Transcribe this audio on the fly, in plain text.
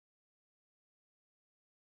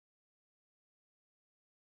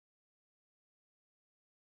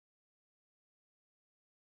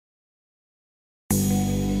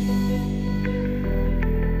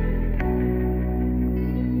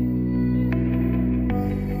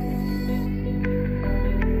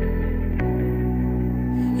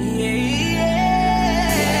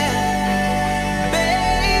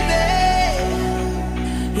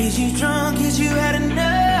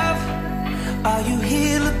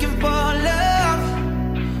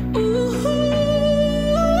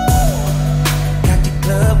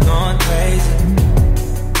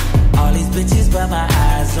bitches, but my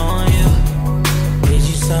eyes on you. Is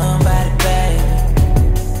you somebody, baby?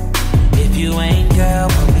 If you ain't, girl,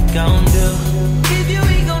 what we gon' do? If you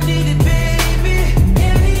ain't gon' need it, baby,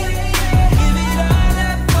 give it all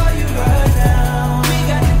up for you right now. We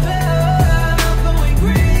got the club going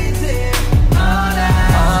crazy. All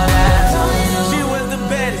eyes on you. She was the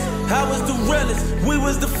baddest, I was the realest. We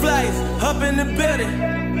was the flyest, up in the building.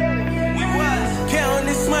 We was counting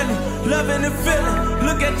this money, loving the feeling.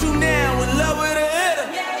 Look at you now, in love with a hitter.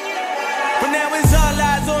 But now it's all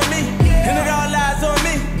eyes on me, and it all eyes on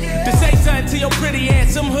me. To say something to your pretty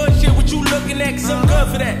ass, some hood shit, what you looking at, cause I'm good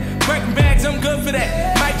for that. Breaking bags, I'm good for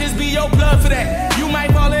that. Might just be your blood for that. You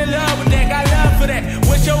might fall in love with that, got love for that.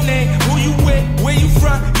 What's your name, who you with, where you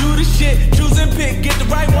from, you the shit. Choose and pick, get the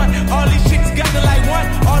right one. All these chicks got the like one,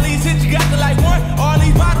 all these hits you got the like one. All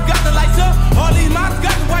these models got the lights up, all these models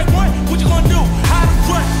got the white one. What you gonna do, how to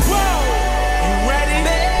run, whoa. You ready?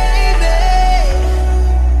 Baby,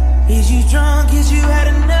 is you drunk, is you had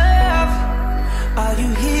enough? Are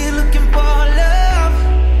you here looking for love?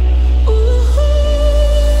 Ooh,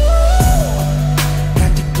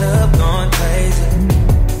 got the club going crazy.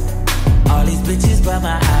 All these bitches, but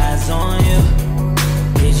my eyes on you.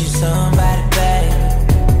 Is you somebody, baby?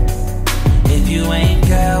 If you ain't,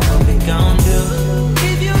 girl, what we gon' do?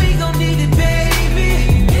 If you ain't gon' need it,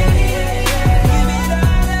 baby, give it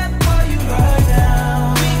all up for you right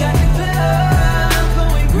now. We got the club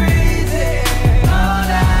going crazy.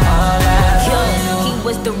 All eyes on you.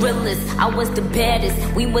 Was the realest, I was the baddest,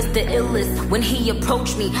 we was the illest. When he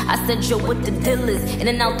approached me, I said, yo, what the deal is? In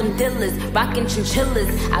and out them dealers, rockin' chinchillas.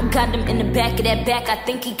 I got him in the back of that back, I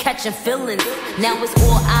think he catching feelings. Now it's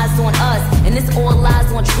all eyes on us, and it's all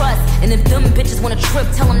lies on trust. And if them bitches wanna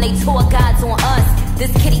trip, tell them they tour guides on us.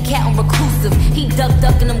 This kitty cat on reclusive, he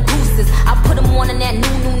ducking them gooses. I put him on in that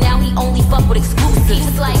new, now he only fuck with exclusives. He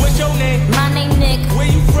was like, what's your name? My name Nick. Where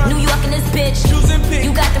you from? New York and this bitch. Choose and pick.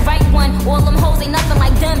 You got the right one, all them hoes ain't nothing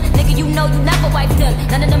like them. Nigga, you know you never wipe them.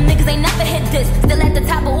 None of them niggas ain't never hit this. Still at the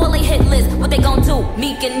top of all they hit list. What they gon' do?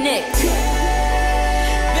 Meek and Nick.